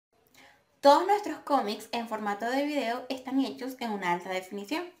Todos nuestros cómics en formato de video están hechos en una alta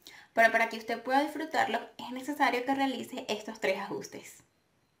definición, pero para que usted pueda disfrutarlo es necesario que realice estos tres ajustes.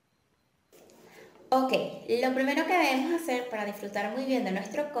 Ok, lo primero que debemos hacer para disfrutar muy bien de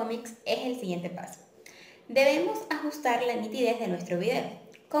nuestros cómics es el siguiente paso. Debemos ajustar la nitidez de nuestro video.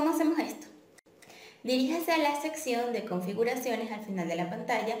 ¿Cómo hacemos esto? Diríjase a la sección de configuraciones al final de la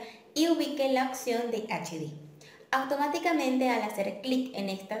pantalla y ubique la opción de HD. Automáticamente al hacer clic en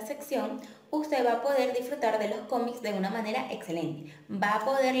esta sección, usted va a poder disfrutar de los cómics de una manera excelente. Va a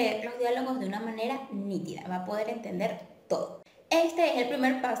poder leer los diálogos de una manera nítida, va a poder entender todo. Este es el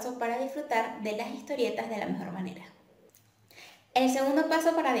primer paso para disfrutar de las historietas de la mejor manera. El segundo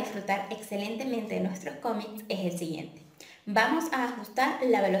paso para disfrutar excelentemente de nuestros cómics es el siguiente. Vamos a ajustar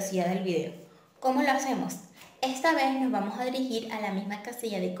la velocidad del video. ¿Cómo lo hacemos? Esta vez nos vamos a dirigir a la misma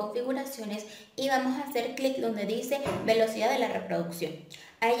casilla de configuraciones y vamos a hacer clic donde dice velocidad de la reproducción.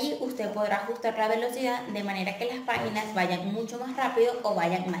 Allí usted podrá ajustar la velocidad de manera que las páginas vayan mucho más rápido o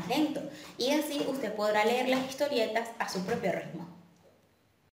vayan más lento, y así usted podrá leer las historietas a su propio ritmo.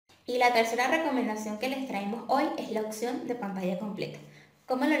 Y la tercera recomendación que les traemos hoy es la opción de pantalla completa.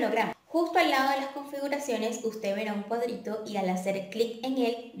 ¿Cómo lo logramos? Justo al lado de las configuraciones usted verá un cuadrito y al hacer clic en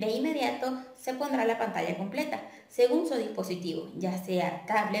él, de inmediato se pondrá la pantalla completa, según su dispositivo, ya sea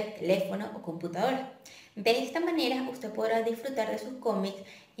tablet, teléfono o computadora. De esta manera usted podrá disfrutar de sus cómics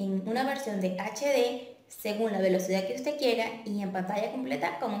en una versión de HD, según la velocidad que usted quiera, y en pantalla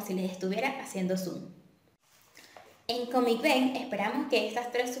completa como si les estuviera haciendo zoom. En Comic Ben esperamos que estas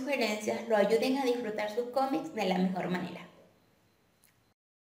tres sugerencias lo ayuden a disfrutar sus cómics de la mejor manera.